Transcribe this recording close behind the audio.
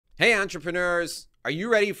Hey, entrepreneurs, are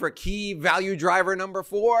you ready for key value driver number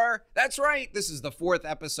 4? That's right. This is the 4th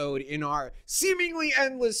episode in our seemingly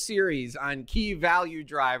endless series on key value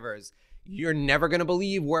drivers. You're never going to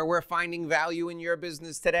believe where we're finding value in your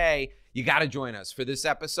business today. You got to join us for this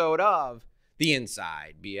episode of the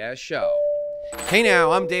Inside BS Show. Hey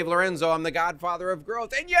now, I'm Dave Lorenzo. I'm the godfather of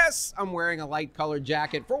growth. And yes, I'm wearing a light colored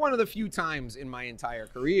jacket for one of the few times in my entire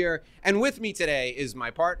career. And with me today is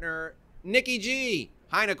my partner, Nikki G.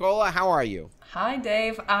 Hi, Nicola. How are you? Hi,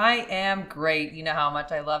 Dave. I am great. You know how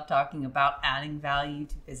much I love talking about adding value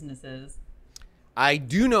to businesses. I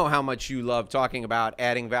do know how much you love talking about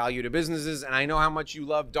adding value to businesses, and I know how much you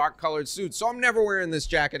love dark colored suits, so I'm never wearing this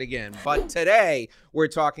jacket again. But today, we're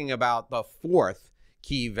talking about the 4th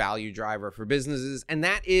key value driver for businesses, and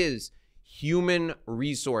that is human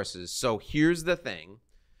resources. So here's the thing.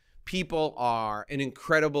 People are an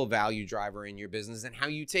incredible value driver in your business, and how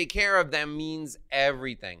you take care of them means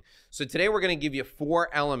everything. So today we're going to give you 4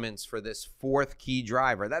 elements for this 4th key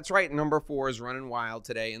driver. That's right, number 4 is running wild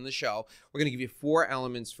today in the show. We're going to give you 4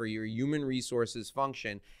 elements for your human resources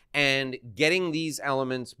function, and getting these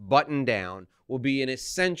elements buttoned down will be an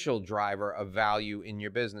essential driver of value in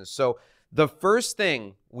your business. So the first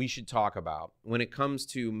thing we should talk about when it comes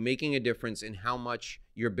to making a difference in how much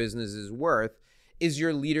your business is worth is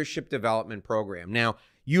your leadership development program. Now,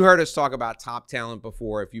 you heard us talk about top talent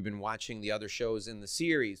before if you've been watching the other shows in the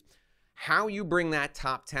series. How you bring that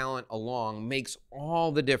top talent along makes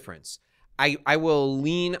all the difference. I will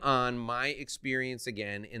lean on my experience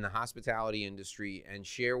again in the hospitality industry and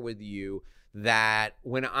share with you that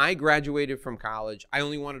when I graduated from college, I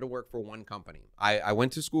only wanted to work for one company. I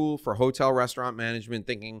went to school for hotel restaurant management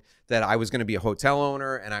thinking that I was going to be a hotel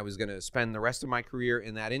owner and I was going to spend the rest of my career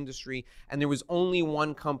in that industry. And there was only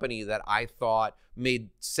one company that I thought made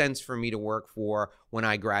sense for me to work for when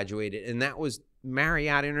I graduated, and that was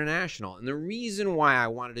Marriott International. And the reason why I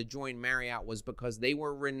wanted to join Marriott was because they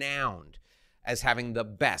were renowned as having the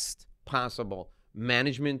best possible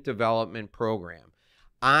management development program.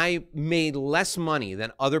 I made less money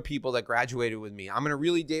than other people that graduated with me. I'm going to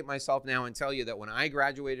really date myself now and tell you that when I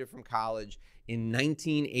graduated from college in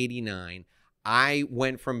 1989, I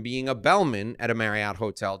went from being a bellman at a Marriott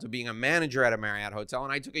hotel to being a manager at a Marriott hotel,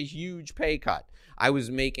 and I took a huge pay cut. I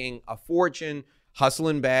was making a fortune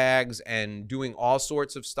hustling bags and doing all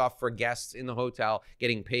sorts of stuff for guests in the hotel,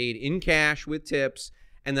 getting paid in cash with tips.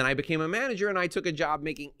 And then I became a manager, and I took a job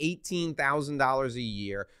making $18,000 a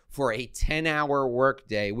year for a 10-hour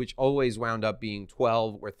workday, which always wound up being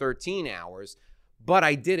 12 or 13 hours. But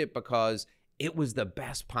I did it because it was the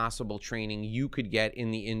best possible training you could get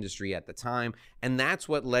in the industry at the time. And that's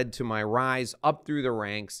what led to my rise up through the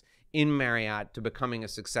ranks in Marriott to becoming a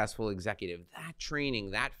successful executive. That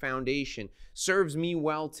training, that foundation serves me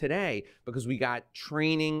well today because we got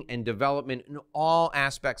training and development in all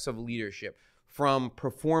aspects of leadership, from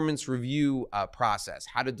performance review process,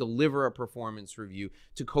 how to deliver a performance review,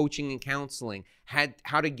 to coaching and counseling,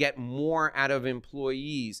 how to get more out of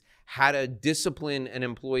employees, how to discipline an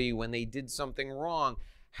employee when they did something wrong,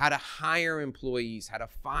 how to hire employees, how to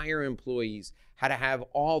fire employees, how to have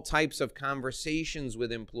all types of conversations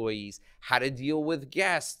with employees, how to deal with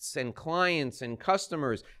guests and clients and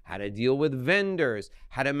customers, how to deal with vendors,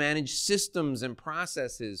 how to manage systems and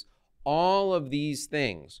processes. All of these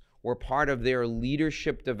things were part of their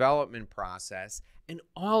leadership development process, and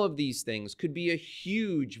all of these things could be a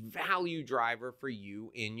huge value driver for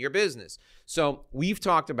you in your business. So we've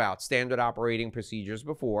talked about standard operating procedures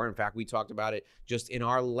before. In fact, we talked about it just in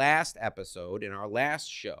our last episode, in our last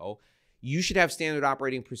show. You should have standard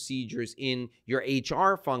operating procedures in your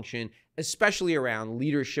HR function, especially around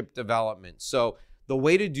leadership development. So the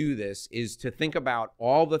way to do this is to think about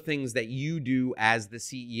all the things that you do as the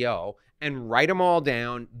CEO and write them all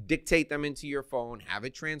down, dictate them into your phone, have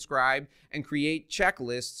it transcribed, and create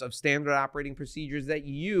checklists of standard operating procedures that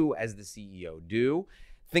you as the CEO do.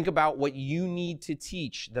 Think about what you need to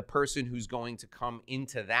teach the person who's going to come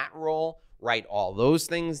into that role, write all those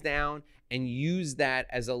things down, and use that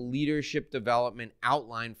as a leadership development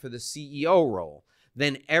outline for the CEO role.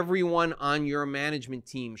 Then everyone on your management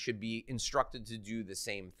team should be instructed to do the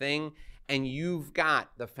same thing, and you've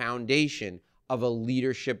got the foundation of a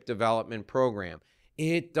leadership development program.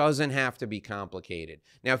 It doesn't have to be complicated.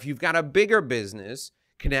 Now, if you've got a bigger business,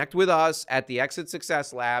 connect with us at the Exit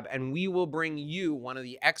Success Lab, and we will bring you one of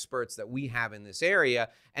the experts that we have in this area,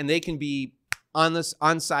 and they can be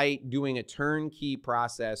on site doing a turnkey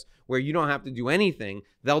process where you don't have to do anything.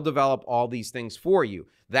 They'll develop all these things for you.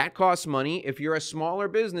 That costs money. If you're a smaller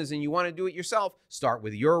business and you want to do it yourself, start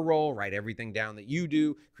with your role, write everything down that you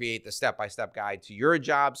do, create the step-by-step guide to your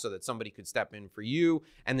job so that somebody could step in for you,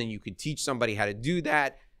 and then you could teach somebody how to do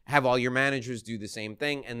that, have all your managers do the same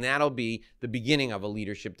thing, and that'll be the beginning of a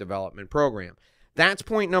leadership development program. That's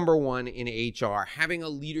point number one in HR. Having a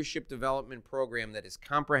leadership development program that is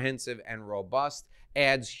comprehensive and robust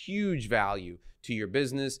adds huge value to your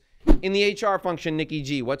business. In the HR function, Nikki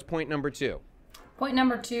G, what's point number two? Point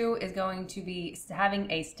number two is going to be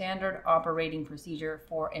having a standard operating procedure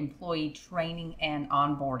for employee training and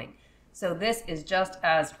onboarding. So this is just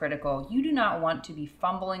as critical. You do not want to be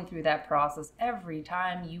fumbling through that process every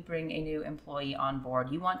time you bring a new employee on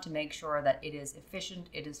board. You want to make sure that it is efficient,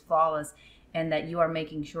 it is flawless, and that you are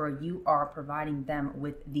making sure you are providing them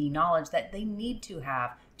with the knowledge that they need to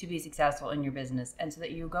have to be successful in your business, and so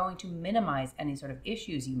that you're going to minimize any sort of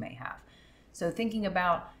issues you may have. So thinking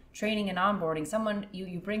about training and onboarding, someone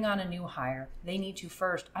you bring on a new hire, they need to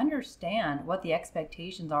first understand what the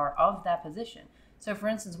expectations are of that position. So for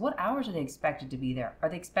instance, what hours are they expected to be there? Are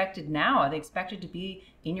they expected now? Are they expected to be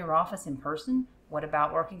in your office in person? What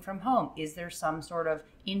about working from home? Is there some sort of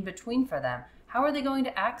in between for them? How are they going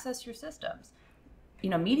to access your systems?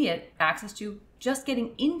 Immediate access to just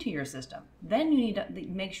getting into your system. Then you need to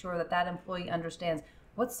make sure that that employee understands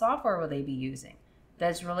what software will they be using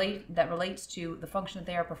that relates to the function that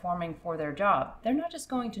they are performing for their job. They're not just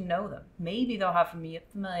going to know them. Maybe they'll have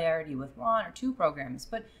familiarity with one or two programs,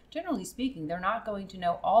 but generally speaking, they're not going to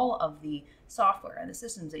know all of the software and the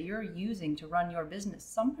systems that you're using to run your business.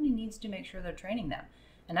 Somebody needs to make sure they're training them.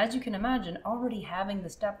 And as you can imagine, already having the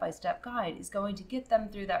step-by-step guide is going to get them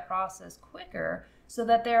through that process quicker so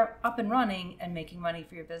that they're up and running and making money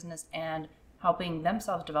for your business and helping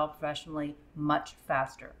themselves develop professionally much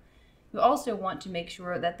faster. You also want to make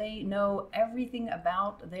sure that they know everything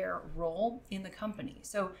about their role in the company.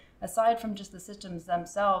 So aside from just the systems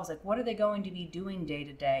themselves, like what are they going to be doing day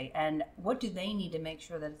to day, and what do they need to make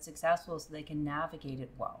sure that it's successful so they can navigate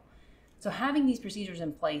it well? So having these procedures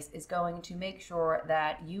in place is going to make sure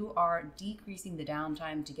that you are decreasing the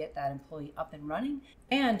downtime to get that employee up and running,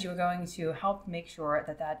 and you're going to help make sure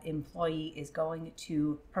that that employee is going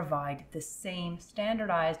to provide the same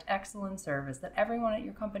standardized, excellent service that everyone at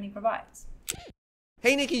your company provides.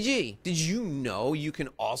 Hey, Nikki G, did you know you can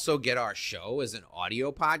also get our show as an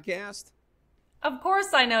audio podcast? Of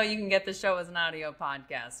course I know you can get the show as an audio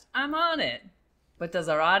podcast. I'm on it. But does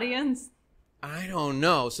our audience? I don't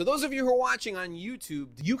know. So those of you who are watching on YouTube,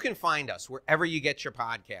 you can find us wherever you get your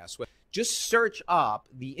podcasts. Just search up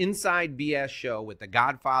the Inside BS Show with The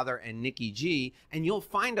Godfather and Nikki G, and you'll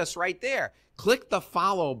find us right there. Click the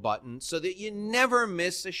follow button so that you never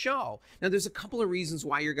miss a show. Now, there's a couple of reasons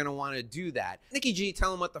why you're going to want to do that. Nikki G,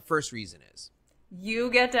 tell them what the first reason is.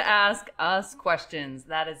 You get to ask us questions.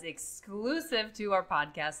 That is exclusive to our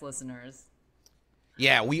podcast listeners.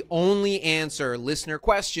 Yeah, we only answer listener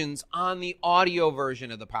questions on the audio version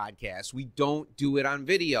of the podcast. We don't do it on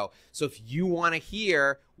video. So if you want to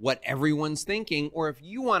hear what everyone's thinking, or if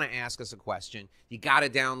you want to ask us a question, you got to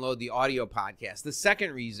download the audio podcast. The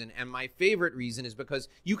second reason, and my favorite reason, is because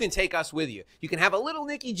you can take us with you. You can have a little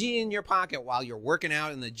Nikki G in your pocket while you're working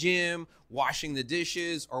out in the gym, washing the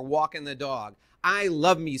dishes, or walking the dog. I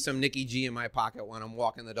love me some Nikki G in my pocket when I'm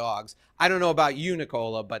walking the dogs. I don't know about you,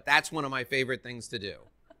 Nicola, but that's one of my favorite things to do.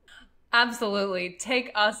 Absolutely.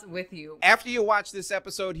 Take us with you. After you watch this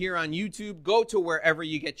episode here on YouTube, go to wherever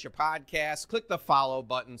you get your podcasts, click the follow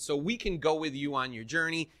button so we can go with you on your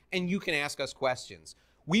journey and you can ask us questions.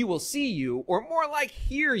 We will see you, or more like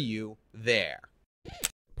hear you, there.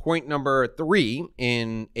 Point number 3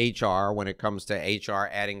 in HR when it comes to HR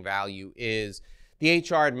adding value is the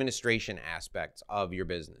HR administration aspects of your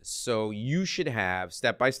business. So you should have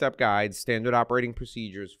step-by-step guides, standard operating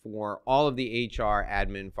procedures for all of the HR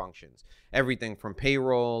admin functions. Everything from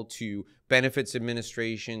payroll to benefits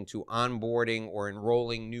administration to onboarding or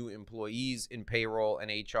enrolling new employees in payroll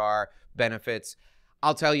and HR benefits.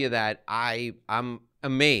 I'll tell you that I'm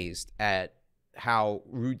amazed at how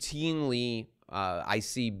routinely I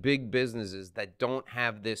see big businesses that don't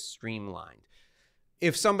have this streamlined.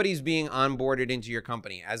 If somebody's being onboarded into your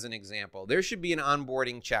company, as an example, there should be an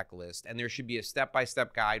onboarding checklist, and there should be a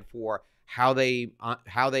step-by-step guide for how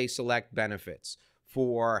they select benefits,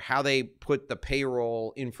 for how they put the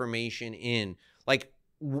payroll information in, like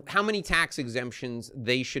how many tax exemptions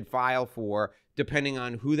they should file for, depending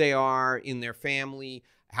on who they are in their family,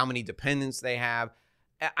 how many dependents they have.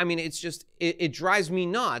 I mean, it's just, it drives me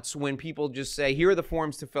nuts when people just say, here are the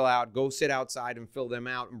forms to fill out, go sit outside and fill them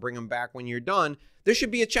out and bring them back when you're done. There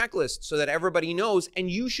should be a checklist so that everybody knows,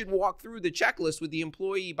 and you should walk through the checklist with the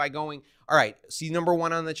employee by going, all right, see number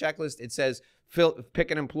 1 on the checklist, it says,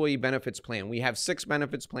 pick an employee benefits plan. We have 6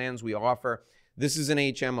 benefits plans we offer. This is an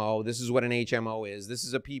HMO. This is what an HMO is. This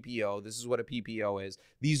is a PPO. This is what a PPO is.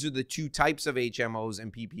 These are the 2 types of HMOs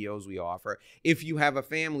and PPOs we offer. If you have a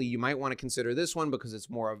family, you might want to consider this one because it's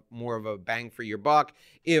more of a bang for your buck.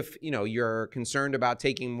 If, you're concerned about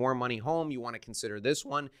taking more money home, you want to consider this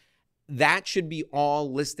one. That should be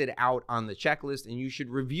all listed out on the checklist, and you should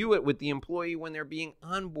review it with the employee when they're being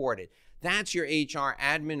onboarded. That's your HR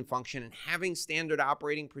admin function, and having standard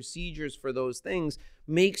operating procedures for those things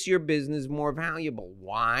makes your business more valuable.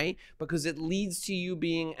 Why? Because it leads to you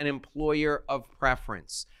being an employer of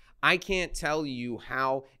preference. I can't tell you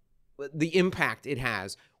how the impact it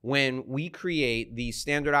has when we create these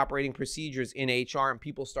standard operating procedures in HR and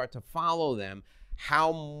people start to follow them,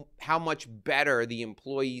 how much better the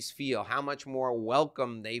employees feel, how much more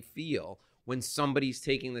welcome they feel when somebody's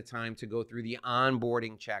taking the time to go through the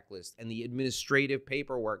onboarding checklist and the administrative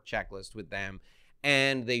paperwork checklist with them,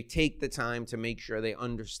 and they take the time to make sure they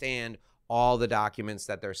understand all the documents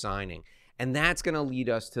that they're signing. And that's going to lead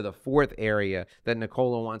us to the 4th area that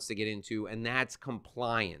Nicola wants to get into, and that's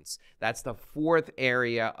compliance. That's the 4th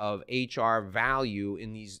area of HR value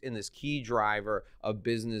in this key driver of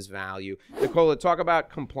business value. Nicola, talk about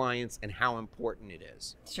compliance and how important it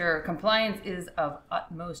is. Sure. Compliance is of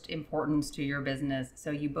utmost importance to your business. So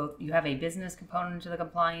you have a business component to the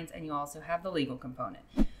compliance, and you also have the legal component.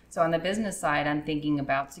 So on the business side, I'm thinking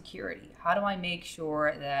about security. How do I make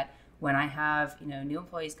sure that when I have new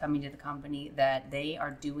employees coming to the company, that they are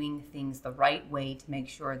doing things the right way to make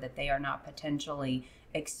sure that they are not potentially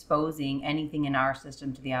exposing anything in our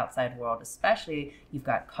system to the outside world? Especially, you've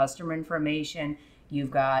got customer information,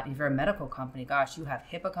 if you're a medical company, gosh, you have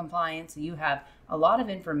HIPAA compliance, so you have a lot of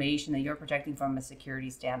information that you're protecting from a security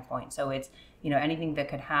standpoint. So it's anything that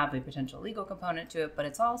could have a potential legal component to it, but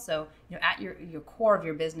it's also at your core of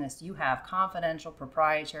your business, you have confidential,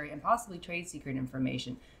 proprietary, and possibly trade secret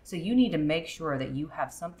information. So you need to make sure that you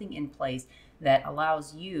have something in place that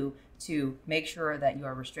allows you to make sure that you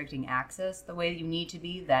are restricting access the way that you need to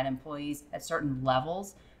be, that employees at certain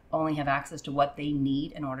levels only have access to what they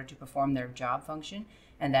need in order to perform their job function,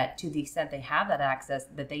 and that to the extent they have that access,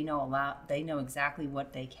 that they know exactly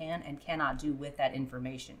what they can and cannot do with that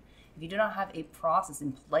information. If you do not have a process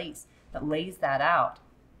in place that lays that out,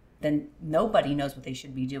 then nobody knows what they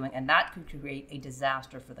should be doing, and that could create a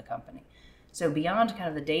disaster for the company. So beyond kind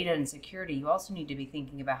of the data and security, you also need to be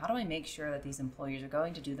thinking about, how do I make sure that these employees are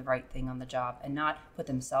going to do the right thing on the job and not put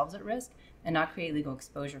themselves at risk and not create legal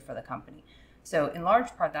exposure for the company? So in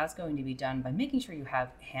large part, that's going to be done by making sure you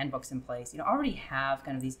have handbooks in place. Already have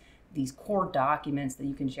kind of these core documents that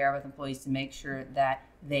you can share with employees to make sure that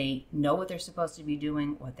they know what they're supposed to be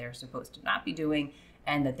doing, what they're supposed to not be doing,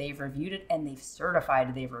 and that they've reviewed it and they've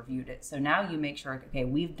certified they've reviewed it. So now you make sure, okay,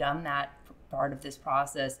 we've done that part of this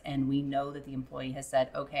process, and we know that the employee has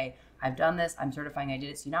said, okay, I've done this, I'm certifying I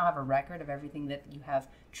did it. So you now have a record of everything that you have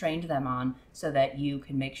trained them on, so that you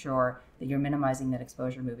can make sure that you're minimizing that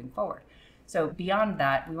exposure moving forward. So beyond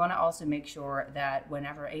that, we want to also make sure that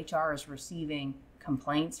whenever HR is receiving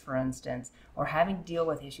complaints, for instance, or having to deal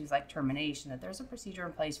with issues like termination, that there's a procedure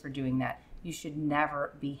in place for doing that. You should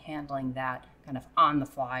never be handling that kind of on the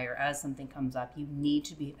fly or as something comes up. You need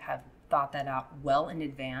to have thought that out well in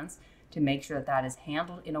advance to make sure that that is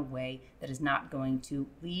handled in a way that is not going to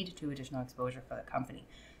lead to additional exposure for the company.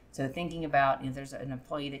 So thinking about, if there's an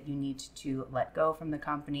employee that you need to let go from the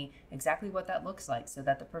company, exactly what that looks like, so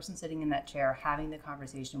that the person sitting in that chair having the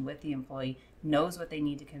conversation with the employee knows what they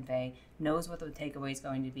need to convey, knows what the takeaway is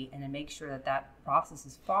going to be, and then make sure that that process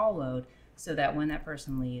is followed, so that when that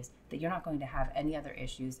person leaves, that you're not going to have any other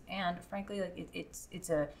issues. And frankly, like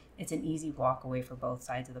it's an easy walk away for both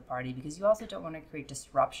sides of the party, because you also don't want to create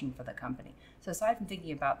disruption for the company. So aside from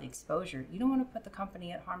thinking about the exposure, you don't want to put the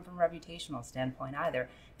company at harm from a reputational standpoint either.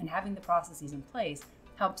 And having the processes in place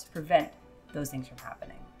helps prevent those things from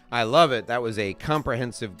happening. I love it. That was a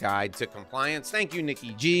comprehensive guide to compliance. Thank you,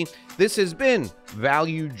 Nikki G. This has been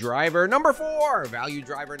Value Driver number 4. Value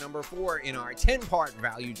Driver number 4 in our 10-part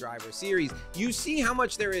Value Driver series. You see how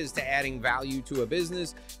much there is to adding value to a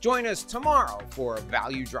business. Join us tomorrow for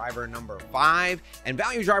Value Driver number 5. And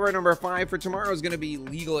Value Driver number 5 for tomorrow is going to be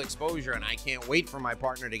legal exposure. And I can't wait for my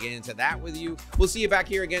partner to get into that with you. We'll see you back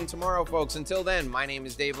here again tomorrow, folks. Until then, my name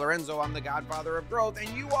is Dave Lorenzo. I'm the Godfather of Growth, and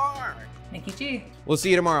you are Nikki G. We'll see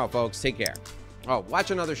you tomorrow, folks. Take care. Oh,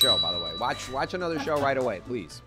 watch another show, by the way. Watch another show right away, please.